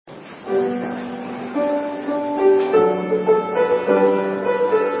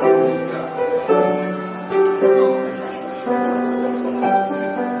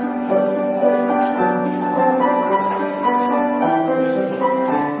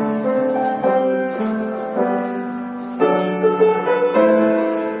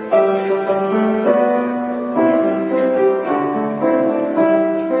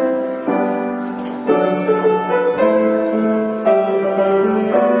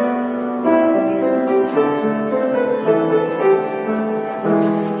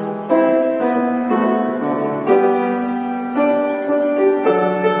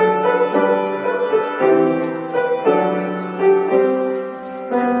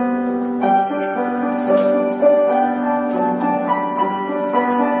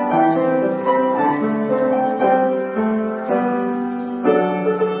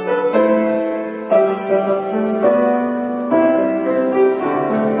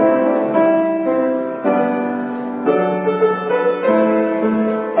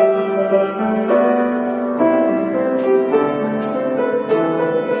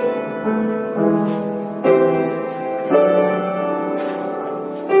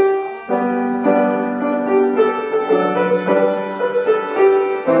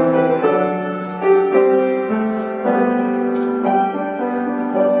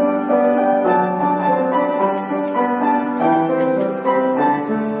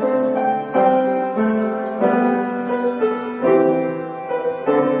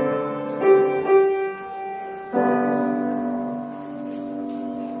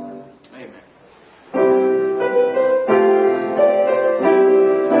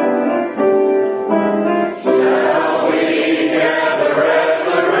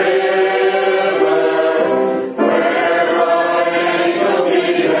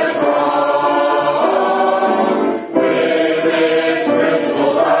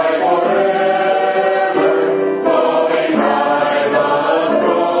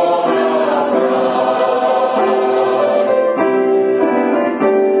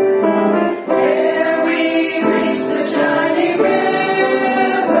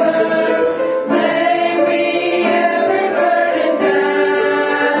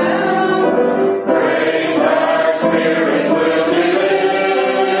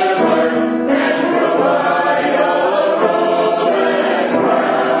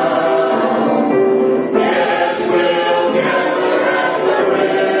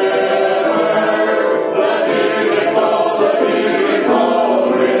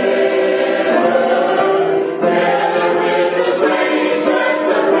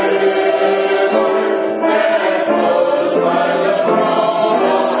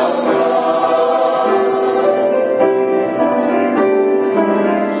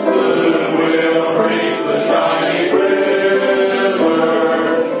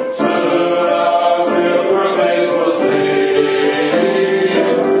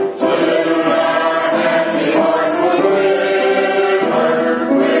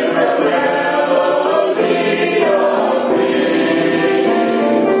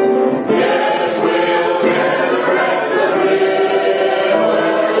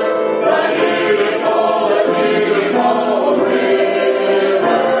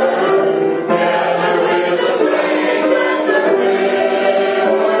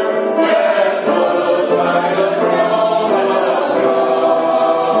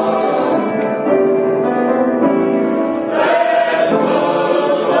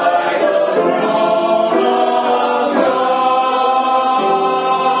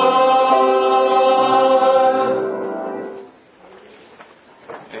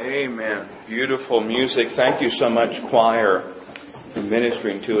beautiful music. Thank you so much, choir, for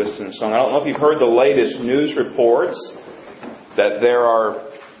ministering to us in song. I don't know if you've heard the latest news reports that there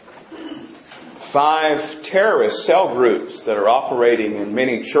are 5 terrorist cell groups that are operating in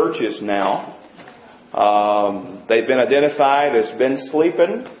many churches now. They've been identified as been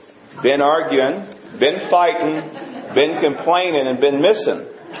sleeping, been arguing, been fighting, been complaining, and been missing.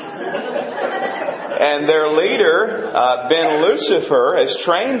 And their leader, Ben Lucifer, has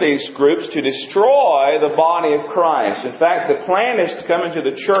trained these groups to destroy the body of Christ. In fact, the plan is to come into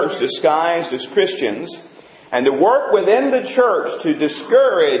the church disguised as Christians and to work within the church to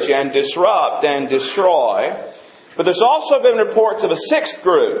discourage and disrupt and destroy. But there's also been reports of a 6th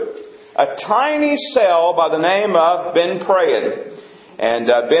group, a tiny cell by the name of Ben Praying. And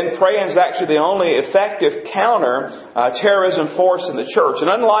Ben Praying is actually the only effective counter-terrorism force in the church. And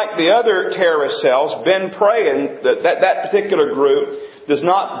unlike the other terrorist cells, Ben Praying, that particular group, does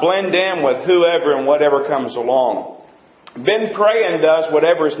not blend in with whoever and whatever comes along. Ben Praying does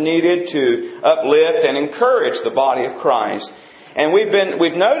whatever is needed to uplift and encourage the body of Christ. And we've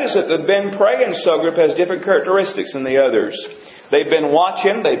noticed that the Ben Praying cell group has different characteristics than the others. They've been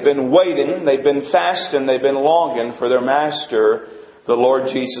watching, they've been waiting, they've been fasting, they've been longing for their master, the Lord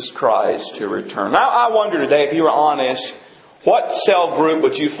Jesus Christ, to return. Now, I wonder today, if you were honest, what cell group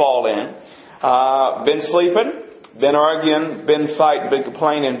would you fall in? Been sleeping, been arguing, been fighting, been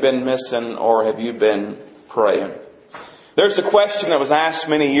complaining, been missing, or have you been praying? There's the question that was asked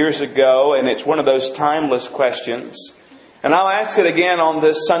many years ago, and it's one of those timeless questions. And I'll ask it again on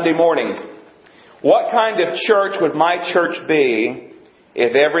this Sunday morning. What kind of church would my church be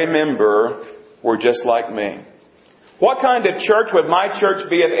if every member were just like me? What kind of church would my church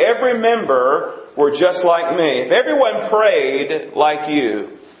be if every member were just like me? If everyone prayed like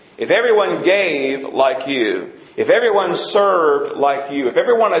you, if everyone gave like you, if everyone served like you, if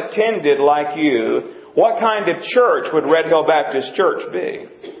everyone attended like you, what kind of church would Red Hill Baptist Church be?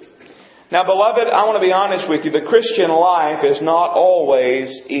 Now, beloved, I want to be honest with you. The Christian life is not always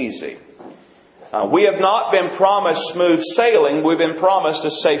easy. We have not been promised smooth sailing. We've been promised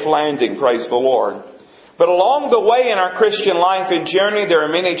a safe landing, praise the Lord. But along the way in our Christian life and journey, there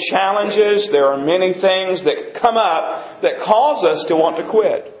are many challenges, there are many things that come up that cause us to want to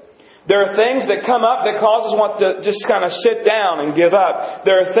quit. There are things that come up that cause us to want to just kind of sit down and give up.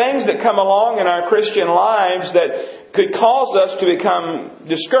 There are things that come along in our Christian lives that could cause us to become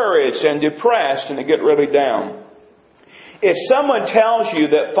discouraged and depressed and to get really down. If someone tells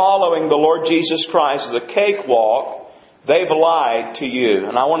you that following the Lord Jesus Christ is a cakewalk, they've lied to you.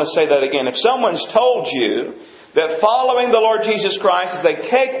 And I want to say that again. If someone's told you that following the Lord Jesus Christ is a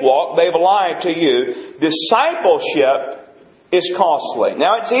cakewalk, they've lied to you. Discipleship is costly.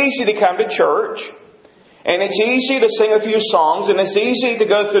 Now, it's easy to come to church, and it's easy to sing a few songs, and it's easy to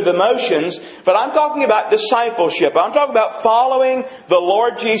go through the motions, but I'm talking about discipleship. I'm talking about following the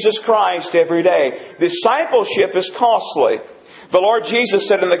Lord Jesus Christ every day. Discipleship is costly. The Lord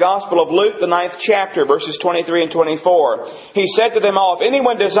Jesus said in the Gospel of Luke, the 9th chapter, verses 23 and 24, He said to them all, if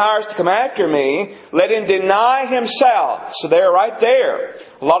anyone desires to come after me, let him deny himself. So they're right there.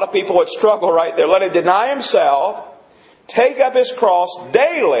 A lot of people would struggle right there. Let him deny himself, take up his cross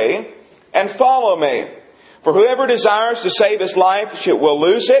daily, and follow me. For whoever desires to save his life will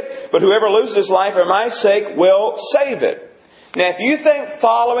lose it, but whoever loses his life for my sake will save it. Now, if you think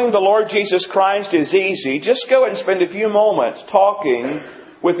following the Lord Jesus Christ is easy, just go and spend a few moments talking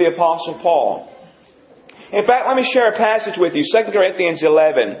with the Apostle Paul. In fact, let me share a passage with you. 2 Corinthians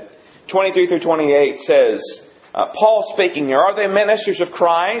 11, 23 through 28 says, Paul speaking here, are they ministers of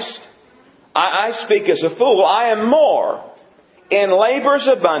Christ? I speak as a fool. I am more. In labors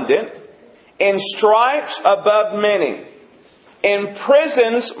abundant, in stripes above many, in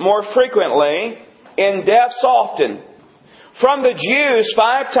prisons more frequently, in deaths often. From the Jews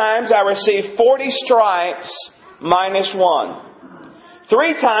 5 times I received 40 stripes minus 1.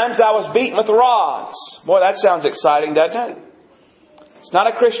 3 times I was beaten with rods. Boy, that sounds exciting, doesn't it? It's not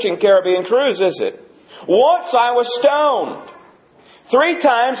a Christian Caribbean cruise, is it? Once I was stoned. 3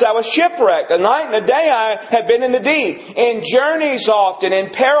 times I was shipwrecked. A night and a day I have been in the deep. In journeys often,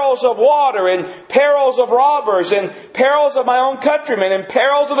 in perils of water, in perils of robbers, in perils of my own countrymen, in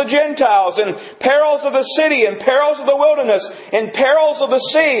perils of the Gentiles, in perils of the city, in perils of the wilderness, in perils of the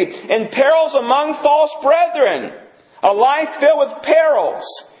sea, in perils among false brethren. A life filled with perils.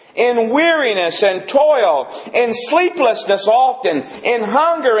 In weariness and toil, in sleeplessness often, in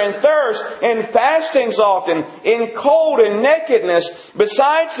hunger and thirst, in fastings often, in cold and nakedness.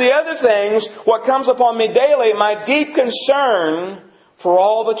 Besides the other things, what comes upon me daily, my deep concern for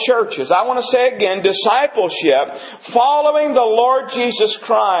all the churches. I want to say again, discipleship, following the Lord Jesus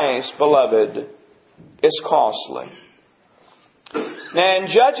Christ, beloved, is costly. Now in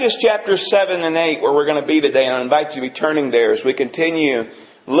Judges chapter 7 and 8, where we're going to be today, and I invite you to be turning there as we continue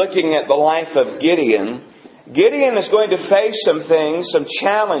looking at the life of Gideon. Gideon is going to face some things, some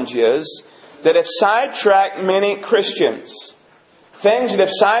challenges that have sidetracked many Christians. Things that have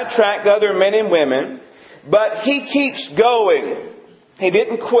sidetracked other men and women. But he keeps going. He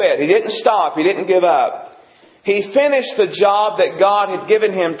didn't quit. He didn't stop. He didn't give up. He finished the job that God had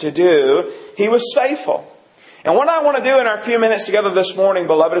given him to do. He was faithful. And what I want to do in our few minutes together this morning,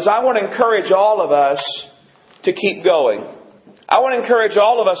 beloved, is I want to encourage all of us to keep going. I want to encourage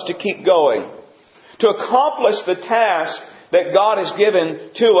all of us to keep going. To accomplish the task that God has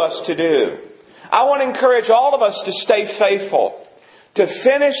given to us to do. I want to encourage all of us to stay faithful. To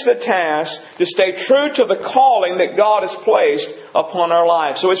finish the task, to stay true to the calling that God has placed upon our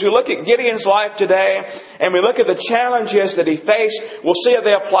lives. So as we look at Gideon's life today, and we look at the challenges that he faced, we'll see how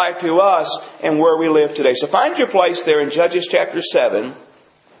they apply to us and where we live today. So find your place there in Judges chapter 7.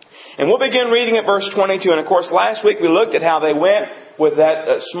 And we'll begin reading at verse 22. And of course, last week we looked at how they went with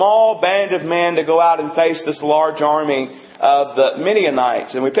that small band of men to go out and face this large army of the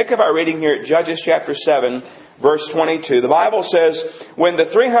Midianites. And we pick up our reading here at Judges chapter 7. Verse 22, the Bible says, when the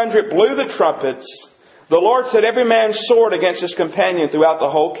 300 blew the trumpets, the Lord set every man's sword against his companion throughout the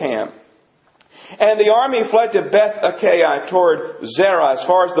whole camp. And the army fled to Beth-Akai toward Zerah, as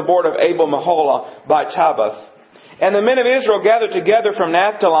far as the border of Abel-Meholah by Tabbath. And the men of Israel gathered together from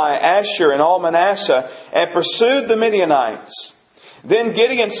Naphtali, Asher, and all Manasseh, and pursued the Midianites. Then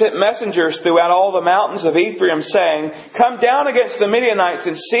Gideon sent messengers throughout all the mountains of Ephraim, saying, come down against the Midianites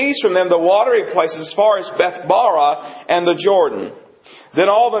and seize from them the watering places as far as Beth-barah and the Jordan. Then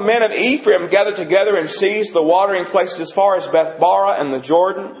all the men of Ephraim gathered together and seized the watering places as far as Beth-barah and the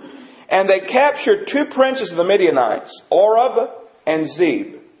Jordan. And they captured 2 princes of the Midianites, Oreb and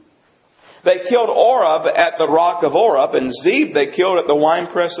Zeb. They killed Oreb at the rock of Oreb, and Zeb they killed at the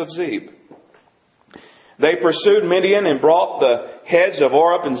winepress of Zeb. They pursued Midian and brought the heads of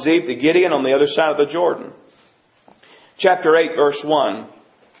Oreb and Zeb to Gideon on the other side of the Jordan. Chapter 8, verse 1.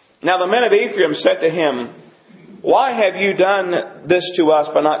 Now the men of Ephraim said to him, why have you done this to us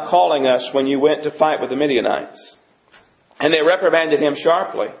by not calling us when you went to fight with the Midianites? And they reprimanded him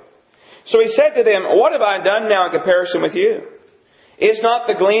sharply. So he said to them, what have I done now in comparison with you? Is not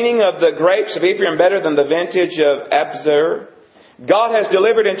the gleaning of the grapes of Ephraim better than the vintage of Abzer? God has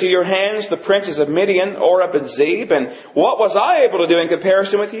delivered into your hands the princes of Midian, Oreb and Zeb, and what was I able to do in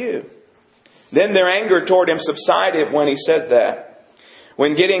comparison with you? Then their anger toward him subsided when he said that.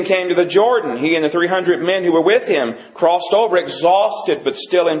 When Gideon came to the Jordan, he and the 300 men who were with him crossed over exhausted but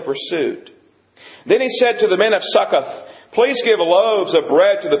still in pursuit. Then he said to the men of Succoth, please give loaves of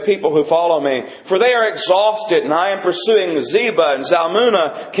bread to the people who follow me, for they are exhausted, and I am pursuing Zebah and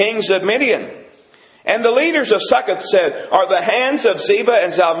Zalmunna, kings of Midian. And the leaders of Succoth said, are the hands of Zebah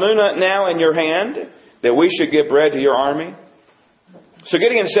and Zalmunna now in your hand, that we should give bread to your army? So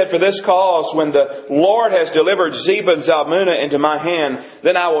Gideon said, for this cause, when the Lord has delivered Zebah and Zalmunna into my hand,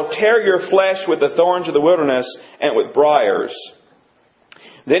 then I will tear your flesh with the thorns of the wilderness and with briars.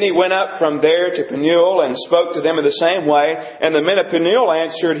 Then he went up from there to Peniel and spoke to them in the same way. And the men of Peniel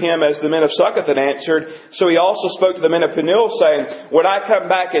answered him as the men of Succoth had answered. So he also spoke to the men of Peniel, saying, when I come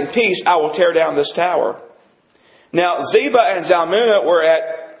back in peace, I will tear down this tower. Now Zebah and Zalmunna were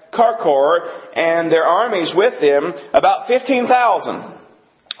at Karkor, and their armies with them, about 15,000.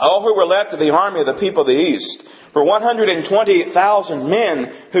 All who were left of the army of the people of the east. For 120,000 men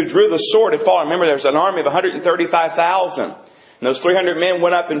who drew the sword had fallen. Remember, there was an army of 135,000. And those 300 men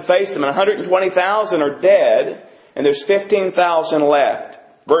went up and faced them, and 120,000 are dead, and there's 15,000 left.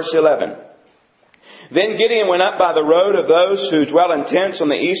 Verse 11. Then Gideon went up by the road of those who dwell in tents on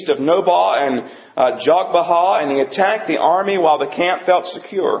the east of Nobah and Jogbehah, and he attacked the army while the camp felt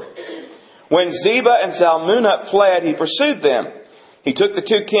secure. When Zebah and Zalmunna fled, he pursued them. He took the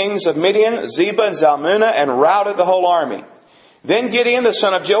 2 kings of Midian, Zebah and Zalmunna, and routed the whole army. Then Gideon, the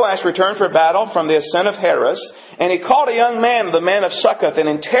son of Joash, returned for battle from the ascent of Heres, and he called a young man, the man of Succoth, and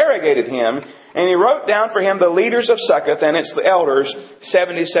interrogated him, and he wrote down for him the leaders of Succoth and its elders,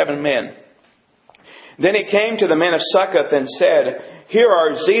 77 men. Then he came to the men of Succoth and said, here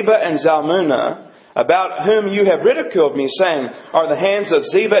are Zebah and Zalmunna, about whom you have ridiculed me, saying, are the hands of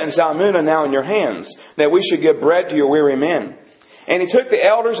Zebah and Zalmunna now in your hands, that we should give bread to your weary men? And he took the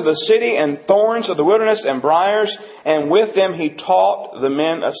elders of the city and thorns of the wilderness and briars, and with them he taught the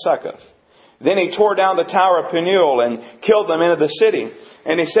men of Succoth. Then he tore down the tower of Peniel and killed the men of the city.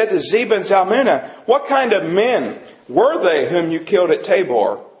 And he said to Zebah and Zalmunna, what kind of men were they whom you killed at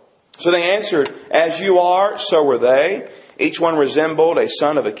Tabor? So they answered, As you are, so were they. Each one resembled a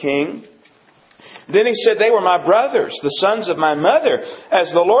son of a king. Then he said, They were my brothers, the sons of my mother.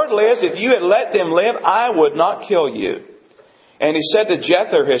 As the Lord lives, if you had let them live, I would not kill you. And he said to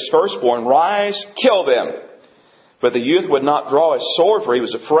Jether, his firstborn, Rise, kill them. But the youth would not draw his sword, for he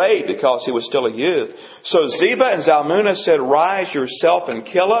was afraid, because he was still a youth. So Zebah and Zalmunna said, Rise yourself and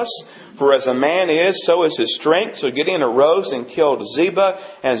kill us, for as a man is, so is his strength. So Gideon arose and killed Zebah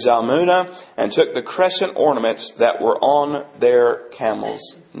and Zalmunna, and took the crescent ornaments that were on their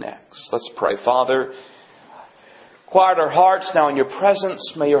camels' necks. Let's pray. Father, quiet our hearts now in your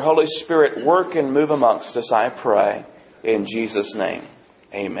presence. May your Holy Spirit work and move amongst us, I pray. In Jesus' name,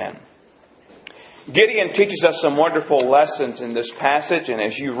 amen. Gideon teaches us some wonderful lessons in this passage. And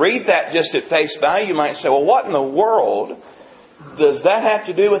as you read that just at face value, you might say, well, what in the world does that have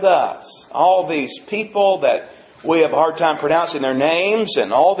to do with us? All these people that we have a hard time pronouncing their names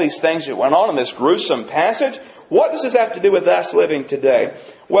and all these things that went on in this gruesome passage. What does this have to do with us living today?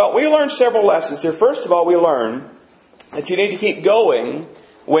 Well, we learned several lessons here. First of all, we learn that you need to keep going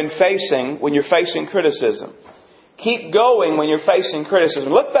when you're facing criticism. Keep going when you're facing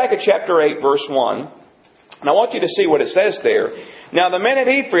criticism. Look back at chapter 8, verse 1. And I want you to see what it says there. Now the men of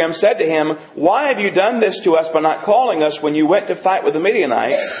Ephraim said to him, Why have you done this to us by not calling us when you went to fight with the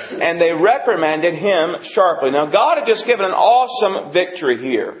Midianites? And they reprimanded him sharply. Now God had just given an awesome victory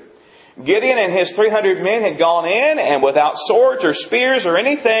here. Gideon and his 300 men had gone in, and without swords or spears or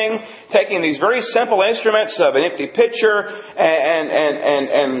anything, taking these very simple instruments of an empty pitcher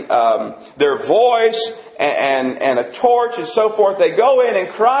and their voice and a torch and so forth, they go in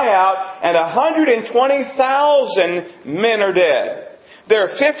and cry out, and 120,000 men are dead. There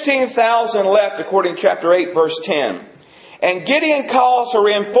are 15,000 left, according to chapter 8, verse 10. And Gideon calls for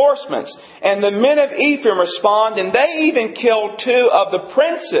reinforcements. And the men of Ephraim respond, and they even killed 2 of the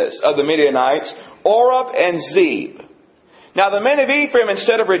princes of the Midianites, Oreb and Zeb. Now the men of Ephraim,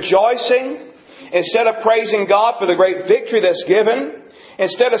 instead of rejoicing, instead of praising God for the great victory that's given,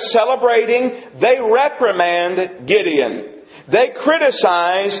 instead of celebrating, they reprimand Gideon. They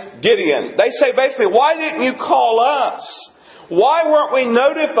criticize Gideon. They say basically, why didn't you call us? Why weren't we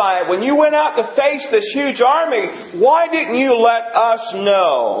notified? When you went out to face this huge army, why didn't you let us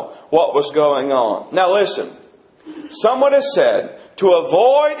know what was going on? Now listen, someone has said to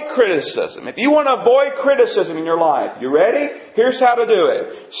avoid criticism. If you want to avoid criticism in your life, you ready? Here's how to do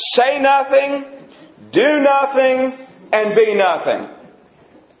it. Say nothing, do nothing, and be nothing.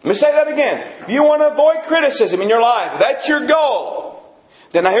 Let me say that again. If you want to avoid criticism in your life, that's your goal.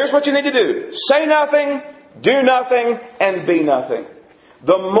 Then now here's what you need to do. Say nothing, do nothing, and be nothing.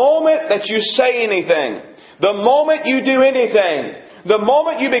 The moment that you say anything, the moment you do anything, the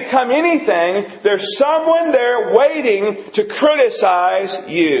moment you become anything, there's someone there waiting to criticize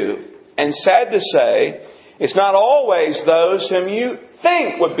you. And sad to say, it's not always those whom you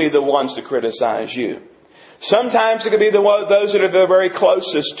think would be the ones to criticize you. Sometimes it could be those that are the very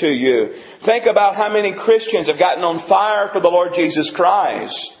closest to you. Think about how many Christians have gotten on fire for the Lord Jesus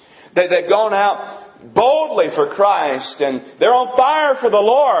Christ. They've gone out boldly for Christ, and they're on fire for the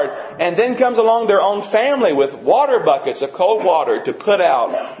Lord, and then comes along their own family with water buckets of cold water to put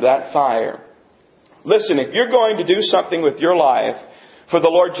out that fire. Listen, if you're going to do something with your life for the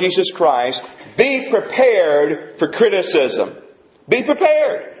Lord Jesus Christ, be prepared for criticism. Be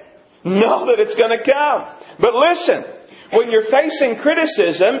prepared. Know that it's going to come. But listen, when you're facing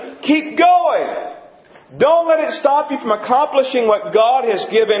criticism, keep going. Don't let it stop you from accomplishing what God has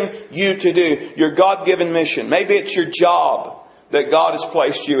given you to do. Your God-given mission. Maybe it's your job that God has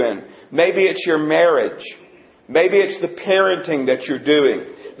placed you in. Maybe it's your marriage. Maybe it's the parenting that you're doing.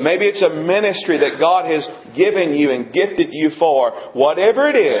 Maybe it's a ministry that God has given you and gifted you for. Whatever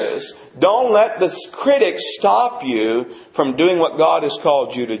it is, don't let the critics stop you from doing what God has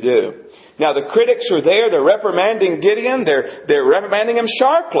called you to do. Now the critics are there. They're reprimanding Gideon. They're reprimanding him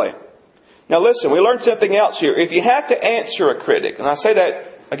sharply. Now listen, we learned something else here. If you have to answer a critic, and I say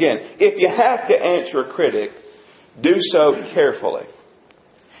that again, if you have to answer a critic, do so carefully.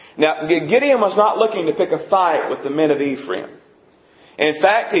 Now, Gideon was not looking to pick a fight with the men of Ephraim. In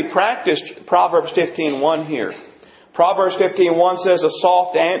fact, he practiced Proverbs 15:1 here. Proverbs 15:1 says, a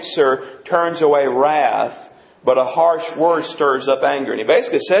soft answer turns away wrath, but a harsh word stirs up anger. And he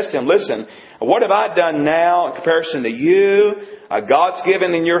basically says to him, listen, what have I done now in comparison to you? God's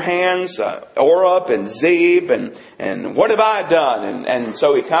given in your hands Oreb and Zeb, and what have I done? And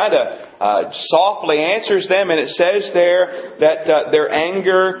so he kind of softly answers them, and it says there that their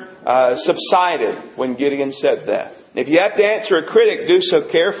anger subsided when Gideon said that. If you have to answer a critic, do so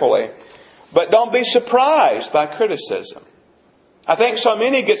carefully. But don't be surprised by criticism. I think so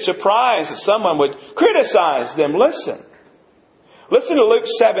many get surprised that someone would criticize them. Listen. Listen to Luke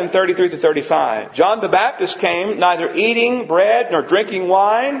 7:33-35. John the Baptist came neither eating bread nor drinking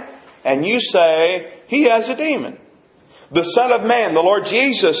wine, and you say, he has a demon. The Son of Man, the Lord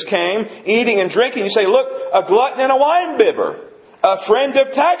Jesus, came eating and drinking. You say, look, a glutton and a winebibber, a friend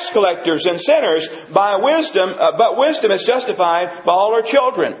of tax collectors and sinners, but wisdom is justified by all her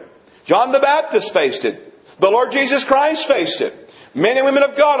children. John the Baptist faced it. The Lord Jesus Christ faced it. Men and women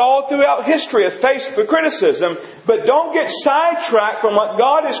of God all throughout history have faced the criticism, but don't get sidetracked from what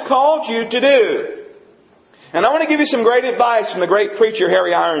God has called you to do. And I want to give you some great advice from the great preacher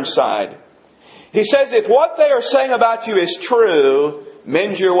Harry Ironside. He says, if what they are saying about you is true,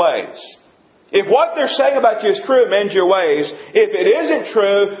 mend your ways. If what they're saying about you is true, mend your ways. If it isn't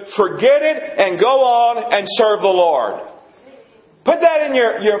true, forget it and go on and serve the Lord. Put that in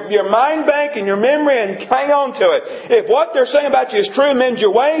your mind bank and your memory and hang on to it. If what they're saying about you is true, mend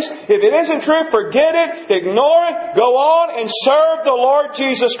your ways. If it isn't true, forget it, ignore it, go on and serve the Lord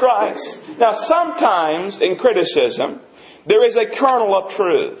Jesus Christ. Now, sometimes in criticism, there is a kernel of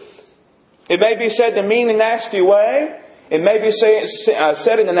truth. It may be said in a mean and nasty way. It may be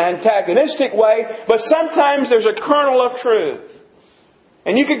said in an antagonistic way. But sometimes there's a kernel of truth.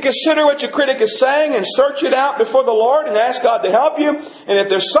 And you can consider what your critic is saying and search it out before the Lord and ask God to help you. And if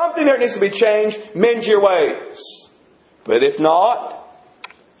there's something that needs to be changed, mend your ways. But if not,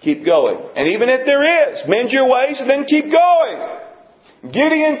 keep going. And even if there is, mend your ways and then keep going.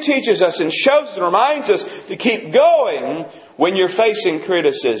 Gideon teaches us and shows us and reminds us to keep going when you're facing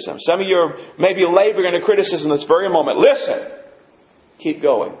criticism. Some of you are maybe laboring under criticism this very moment. Listen. Keep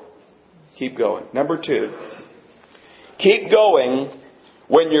going. Keep going. Number 2. Keep going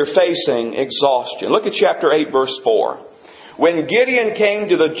when you're facing exhaustion. Look at chapter 8, verse 4. When Gideon came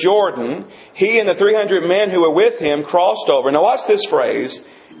to the Jordan, he and the 300 men who were with him crossed over. Now watch this phrase.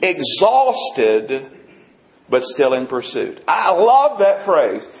 Exhausted, but still in pursuit. I love that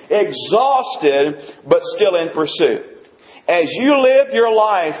phrase. Exhausted, but still in pursuit. As you live your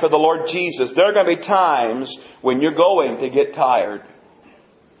life for the Lord Jesus, there are going to be times when you're going to get tired.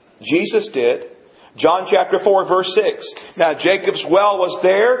 Jesus did. John chapter 4, verse 6. Now Jacob's well was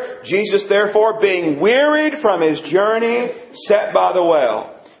there. Jesus, therefore, being wearied from his journey, sat by the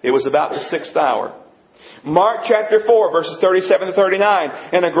well. It was about the 6th hour. Mark chapter 4, verses 37-39.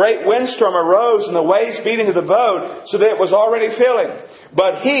 And a great windstorm arose, and the waves beat into the boat, so that it was already filling.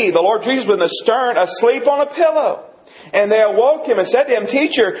 But he, the Lord Jesus, was in the stern, asleep on a pillow. And they awoke him and said to him,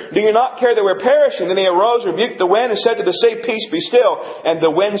 Teacher, do you not care that we're perishing? Then he arose, rebuked the wind, and said to the sea, Peace, be still. And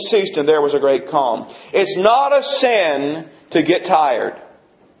the wind ceased, and there was a great calm. It's not a sin to get tired.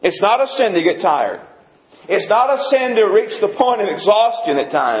 It's not a sin to get tired. It's not a sin to reach the point of exhaustion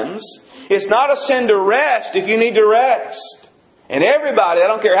at times. It's not a sin to rest if you need to rest. And everybody, I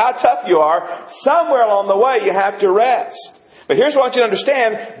don't care how tough you are, somewhere along the way you have to rest. But here's what I want you to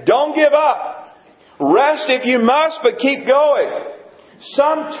understand. Don't give up. Rest if you must, but keep going.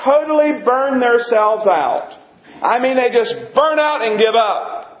 Some totally burn themselves out. I mean, they just burn out and give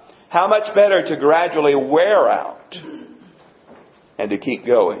up. How much better to gradually wear out and to keep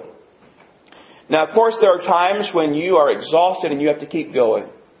going. Now, of course, there are times when you are exhausted and you have to keep going.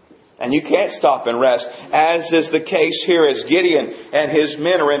 And you can't stop and rest, as is the case here as Gideon and his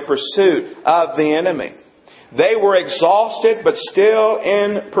men are in pursuit of the enemy. They were exhausted, but still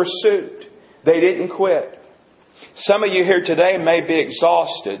in pursuit. They didn't quit. Some of you here today may be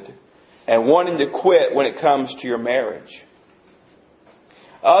exhausted and wanting to quit when it comes to your marriage.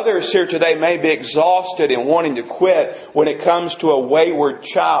 Others here today may be exhausted and wanting to quit when it comes to a wayward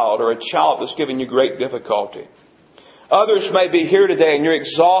child or a child that's giving you great difficulty. Others may be here today and you're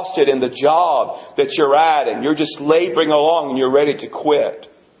exhausted in the job that you're at and you're just laboring along and you're ready to quit.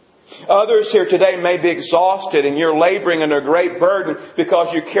 Others here today may be exhausted and you're laboring under a great burden because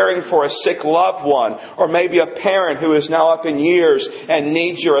you're caring for a sick loved one or maybe a parent who is now up in years and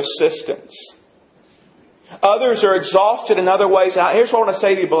needs your assistance. Others are exhausted in other ways. Now, here's what I want to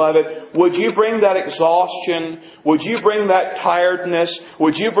say to you, beloved. Would you bring that exhaustion? Would you bring that tiredness?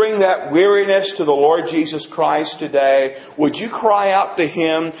 Would you bring that weariness to the Lord Jesus Christ today? Would you cry out to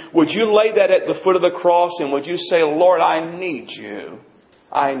Him? Would you lay that at the foot of the cross and would you say, Lord, I need you.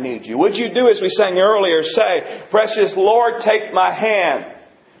 I need you. Would you do as we sang earlier, say, Precious Lord, take my hand.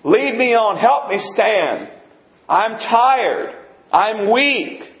 Lead me on. Help me stand. I'm tired. I'm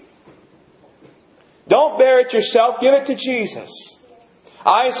weak. Don't bear it yourself. Give it to Jesus.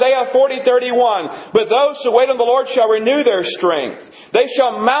 Isaiah 40:31. But those who wait on the Lord shall renew their strength. They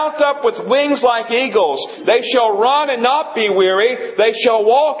shall mount up with wings like eagles. They shall run and not be weary. They shall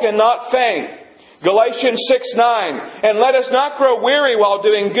walk and not faint. Galatians 6:9. And let us not grow weary while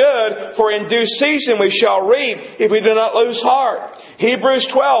doing good, for in due season we shall reap if we do not lose heart. Hebrews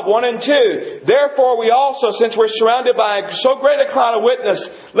 12:1 and 2. Therefore we also, since we're surrounded by so great a cloud of witness,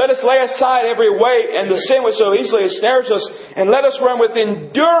 let us lay aside every weight and the sin which so easily ensnares us, and let us run with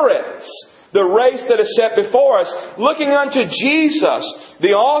endurance the race that is set before us, looking unto Jesus,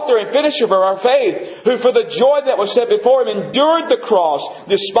 the author and finisher of our faith, who for the joy that was set before Him endured the cross,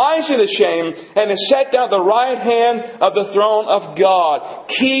 despising the shame, and is set down at the right hand of the throne of God.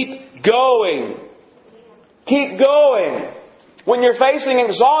 Keep going. Keep going. When you're facing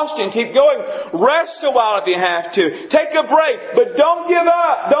exhaustion, keep going. Rest a while if you have to. Take a break, but don't give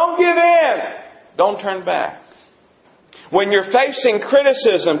up. Don't give in. Don't turn back. When you're facing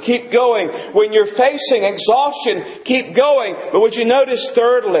criticism, keep going. When you're facing exhaustion, keep going. But would you notice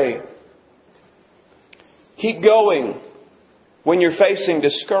thirdly, keep going when you're facing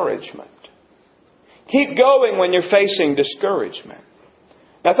discouragement. Keep going when you're facing discouragement.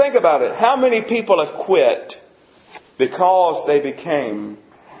 Now think about it. How many people have quit because they became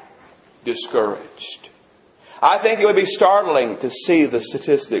discouraged? I think it would be startling to see the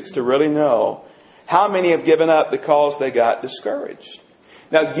statistics to really know how many have given up because they got discouraged.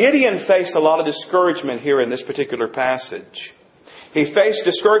 Now, Gideon faced a lot of discouragement here in this particular passage. He faced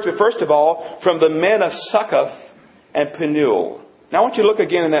discouragement, first of all, from the men of Succoth and Penuel. Now, I want you to look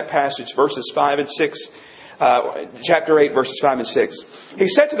again in that passage, verses 5 and 6, chapter 8, verses 5 and 6. He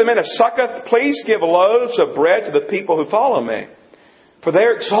said to the men of Succoth, please give loaves of bread to the people who follow me, for they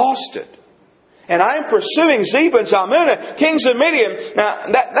are exhausted. And I am pursuing Zebah and Zalmunna, kings of Midian. Now,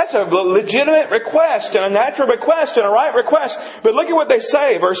 that's a legitimate request, and a natural request, and a right request. But look at what they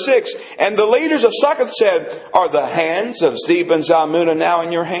say, verse 6. And the leaders of Succoth said, are the hands of Zebah and Zalmunna now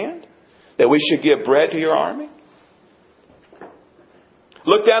in your hand, that we should give bread to your army?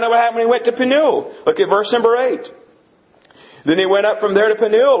 Look down at what happened when he went to Penuel. Look at verse number 8. Then he went up from there to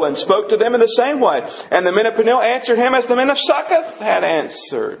Penuel and spoke to them in the same way. And the men of Penuel answered him as the men of Succoth had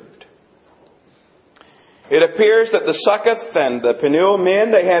answered. It appears that the Succoth and the Penuel men,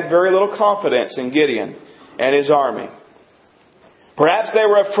 they had very little confidence in Gideon and his army. Perhaps they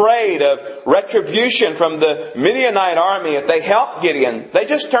were afraid of retribution from the Midianite army if they helped Gideon. They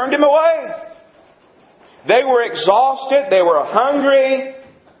just turned him away. They were exhausted. They were hungry.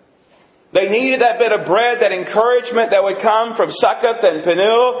 They needed that bit of bread, that encouragement that would come from Succoth and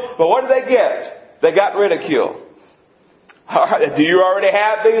Penuel. But what did they get? They got ridiculed. Do you already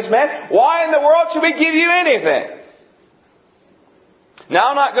have these men? Why in the world should we give you anything? Now,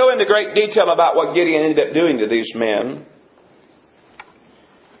 I'll not go into great detail about what Gideon ended up doing to these men.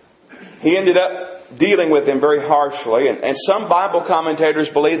 He ended up dealing with them very harshly. And some Bible commentators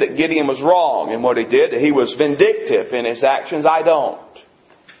believe that Gideon was wrong in what he did. He was vindictive in his actions. I don't.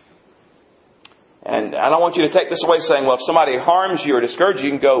 And I don't want you to take this away saying, well, if somebody harms you or discourages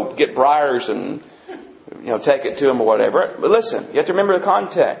you, you can go get briars and take it to him or whatever. But listen, you have to remember the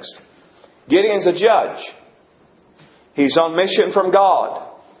context. Gideon's a judge. He's on mission from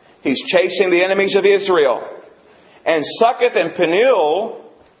God. He's chasing the enemies of Israel. And Succoth and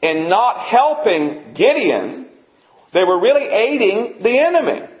Penuel, in not helping Gideon, they were really aiding the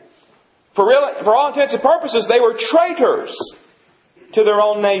enemy. For all intents and purposes, they were traitors to their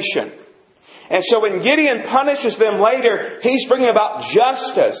own nation. And so when Gideon punishes them later, he's bringing about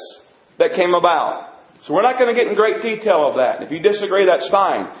justice that came about. So we're not going to get in great detail of that. If you disagree, that's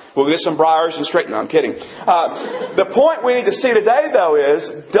fine. We'll get some briars and straighten. No, I'm kidding. The point we need to see today, though, is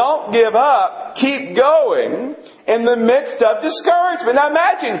don't give up. Keep going in the midst of discouragement. Now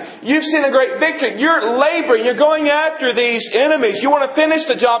imagine you've seen a great victory. You're laboring. You're going after these enemies. You want to finish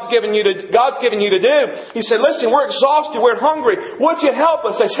the job God's given you to do. He said, listen, we're exhausted. We're hungry. Would you help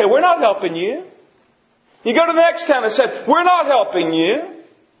us? They say, we're not helping you. You go to the next town and said, we're not helping you.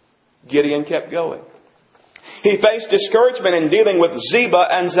 Gideon kept going. He faced discouragement in dealing with Zebah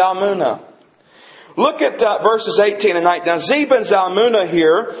and Zalmunna. Look at verses 18 and 19. Now, Zebah and Zalmunna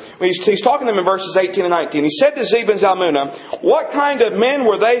here, he's talking to them in verses 18 and 19. He said to Zebah and Zalmunna, what kind of men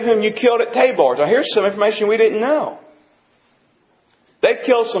were they whom you killed at Tabor? Now, here's some information we didn't know. They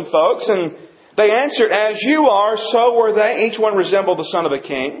killed some folks, and they answered, as you are, so were they. Each one resembled the son of a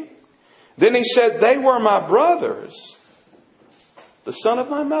king. Then he said, they were my brothers, the son of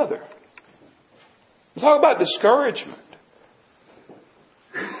my mother. Talk about discouragement.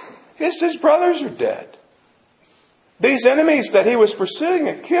 His brothers are dead. These enemies that he was pursuing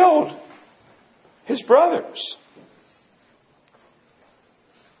had killed his brothers.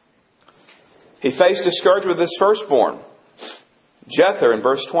 He faced discouragement with his firstborn. Jether in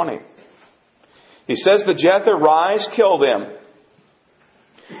verse 20. He says to Jether, "Rise, kill them."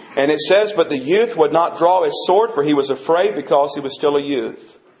 And it says, "But the youth would not draw his sword, for he was afraid because he was still a youth."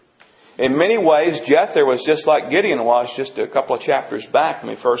 In many ways, Jether was just like Gideon was just a couple of chapters back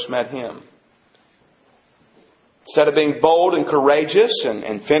when we first met him. Instead of being bold and courageous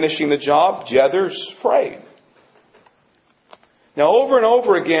and finishing the job, Jether's afraid. Now, over and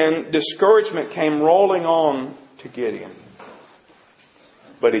over again, discouragement came rolling on to Gideon.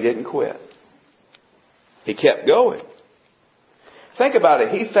 But he didn't quit. He kept going. Think about it.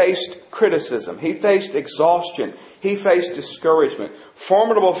 He faced criticism. He faced exhaustion. He faced discouragement.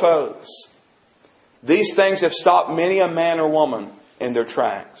 Formidable foes. These things have stopped many a man or woman in their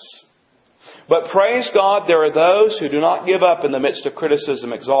tracks. But praise God, there are those who do not give up in the midst of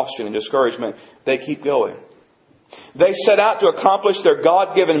criticism, exhaustion, and discouragement. They keep going. They set out to accomplish their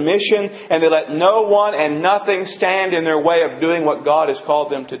God-given mission, and they let no one and nothing stand in their way of doing what God has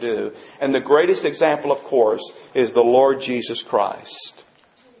called them to do. And the greatest example, of course, is the Lord Jesus Christ.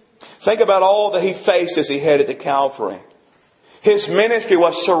 Think about all that He faced as He headed to Calvary. His ministry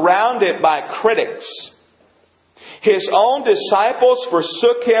was surrounded by critics. His own disciples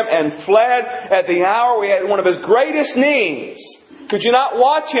forsook Him and fled at the hour we had one of His greatest needs. Could you not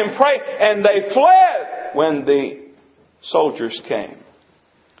watch Him pray? And they fled when the soldiers came.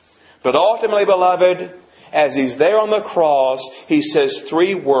 But ultimately, beloved, as He's there on the cross, He says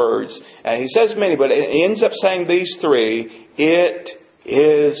three words. And He says many, but it ends up saying these three. It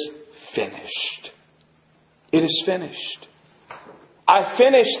is finished. It is finished. I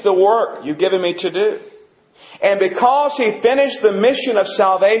finished the work you've given me to do. And because He finished the mission of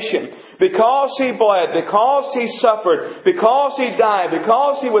salvation, because He bled, because He suffered, because He died,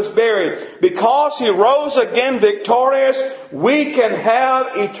 because He was buried, because He rose again victorious, we can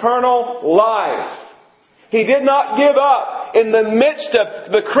have eternal life. He did not give up in the midst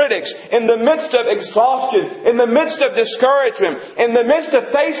of the critics, in the midst of exhaustion, in the midst of discouragement, in the midst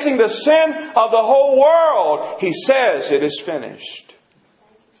of facing the sin of the whole world. He says it is finished.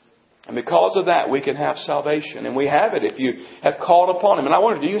 And because of that, we can have salvation. And we have it if you have called upon Him. And I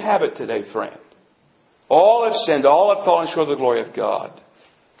wonder, do you have it today, friend? All have sinned, all have fallen short of the glory of God.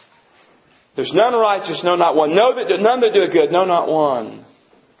 There's none righteous, no, not one. None that do good, no, not one.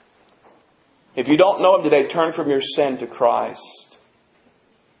 If you don't know Him today, turn from your sin to Christ.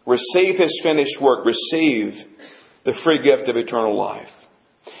 Receive His finished work. Receive the free gift of eternal life.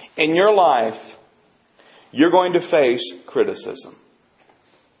 In your life, you're going to face criticism.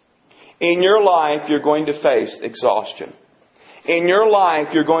 In your life, you're going to face exhaustion. In your life,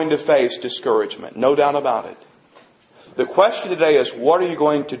 you're going to face discouragement. No doubt about it. The question today is, what are you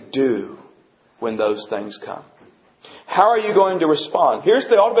going to do when those things come? How are you going to respond? Here's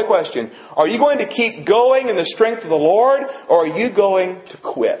the ultimate question. Are you going to keep going in the strength of the Lord, or are you going to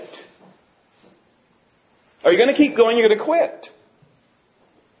quit? Are you going to keep going? You're going to quit.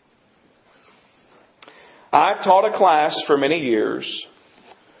 I've taught a class for many years.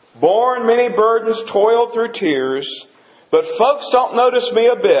 Borne many burdens, toiled through tears, but folks don't notice me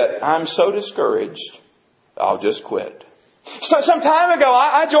a bit. I'm so discouraged, I'll just quit. So some time ago,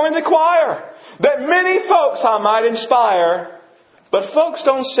 I joined the choir that many folks I might inspire, but folks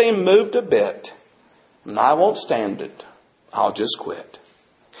don't seem moved a bit. And I won't stand it. I'll just quit.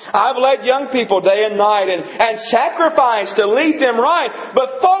 I've led young people day and night and sacrificed to lead them right,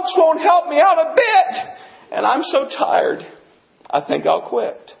 but folks won't help me out a bit. And I'm so tired, I think I'll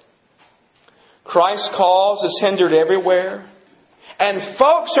quit. Christ's cause is hindered everywhere. And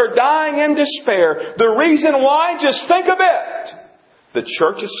folks are dying in despair. The reason why, just think of it. The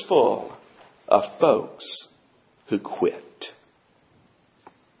church is full of folks who quit.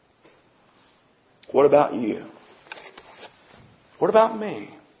 What about you? What about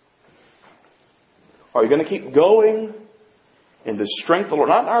me? Are you going to keep going in the strength of the Lord?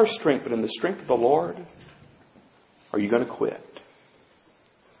 Not in our strength, but in the strength of the Lord? Or are you going to quit?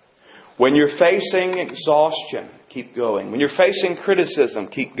 When you're facing exhaustion, keep going. When you're facing criticism,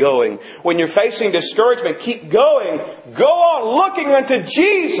 keep going. When you're facing discouragement, keep going. Go on looking unto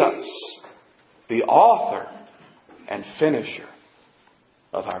Jesus, the author and finisher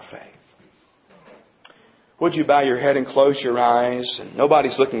of our faith. Would you bow your head and close your eyes? And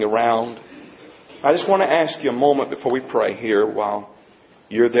nobody's looking around. I just want to ask you a moment before we pray here while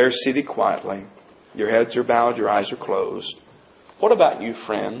you're there seated quietly. Your heads are bowed, your eyes are closed. What about you,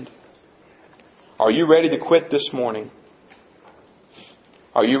 friend? Are you ready to quit this morning?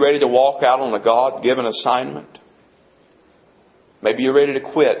 Are you ready to walk out on a God-given assignment? Maybe you're ready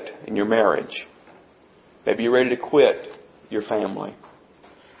to quit in your marriage. Maybe you're ready to quit your family.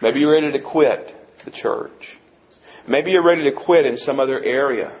 Maybe you're ready to quit the church. Maybe you're ready to quit in some other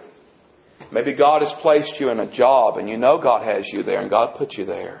area. Maybe God has placed you in a job and you know God has you there and God put you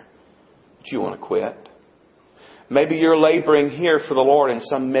there. But you want to quit. Maybe you're laboring here for the Lord in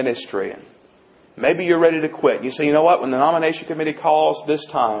some ministry. And maybe you're ready to quit. You say, you know what? When the nomination committee calls this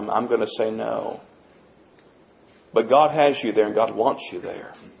time, I'm going to say no. But God has you there and God wants you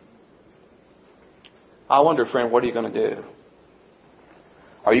there. I wonder, friend, what are you going to do?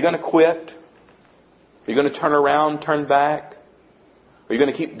 Are you going to quit? Are you going to turn around, turn back? Are you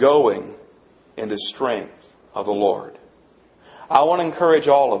going to keep going in the strength of the Lord? I want to encourage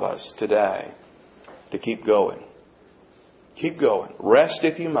all of us today to keep going. Keep going. Rest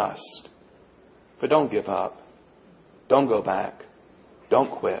if you must. But don't give up. Don't go back.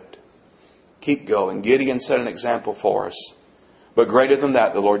 Don't quit. Keep going. Gideon set an example for us. But greater than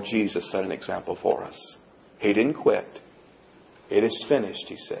that, the Lord Jesus set an example for us. He didn't quit. It is finished,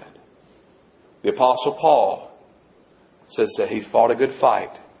 he said. The Apostle Paul says that he fought a good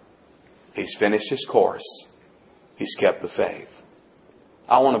fight. He's finished his course. He's kept the faith.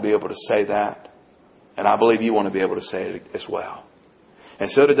 I want to be able to say that. And I believe you want to be able to say it as well. And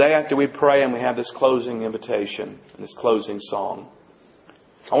so today, after we pray and we have this closing invitation and this closing song,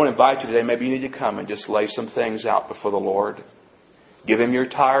 I want to invite you today, maybe you need to come and just lay some things out before the Lord. Give Him your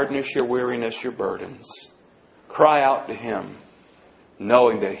tiredness, your weariness, your burdens. Cry out to Him,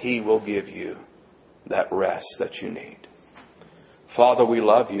 knowing that He will give you that rest that you need. Father, we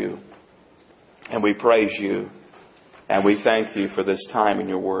love You and we praise You and we thank You for this time in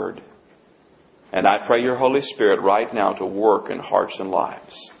Your Word. And I pray Your Holy Spirit right now to work in hearts and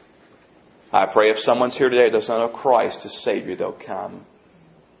lives. I pray if someone's here today that does not know Christ as Savior, they'll come.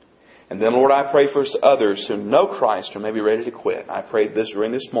 And then, Lord, I pray for others who know Christ or may be ready to quit. I pray this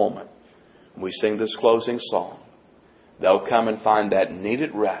during this moment, when we sing this closing song, they'll come and find that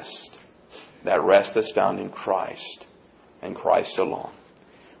needed rest, that rest that's found in Christ and Christ alone.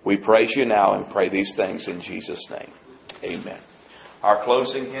 We praise You now and pray these things in Jesus' name. Amen. Our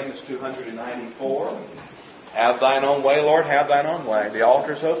closing hymn is 294. Have Thine Own Way, Lord, have Thine Own way. The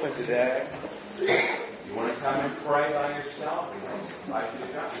altar's open today. You want to come and pray by yourself? I'd like you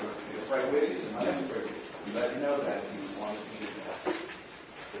to come. We'll pray with you. Let you know that if you want to do that.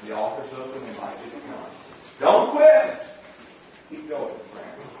 If the altar's open, we invite you to come. Don't quit! Keep going in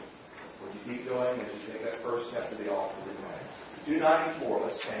prayer. Would you keep going as you take that first step to the altar today? 294,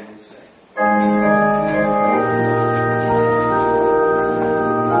 let's stand and sing.